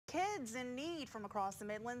Kids in need from across the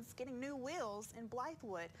Midlands getting new wheels in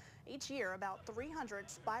Blythewood. Each year, about 300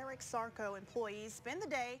 Spyrix Sarco employees spend the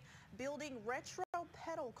day building retro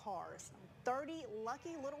pedal cars. 30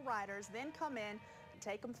 lucky little riders then come in and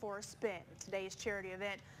take them for a spin. Today's charity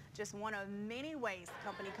event, just one of many ways the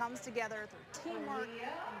company comes together through teamwork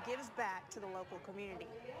and gives back to the local community.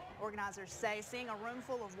 Organizers say seeing a room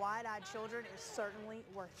full of wide-eyed children is certainly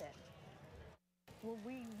worth it. When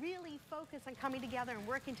we really focus on coming together and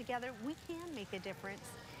working together, we can make a difference.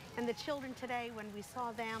 And the children today, when we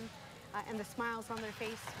saw them and the smiles on their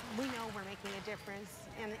face, we know we're making a difference,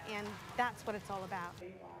 and that's what it's all about.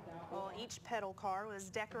 Well, each pedal car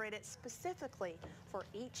was decorated specifically for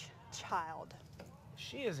each child.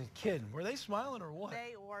 She isn't kidding. Were they smiling or what?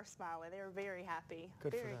 They were smiling. They were very happy.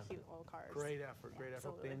 Good for them. Very cute little cars. Great effort. Great effort. I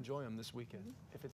hope they enjoy them this weekend. If it's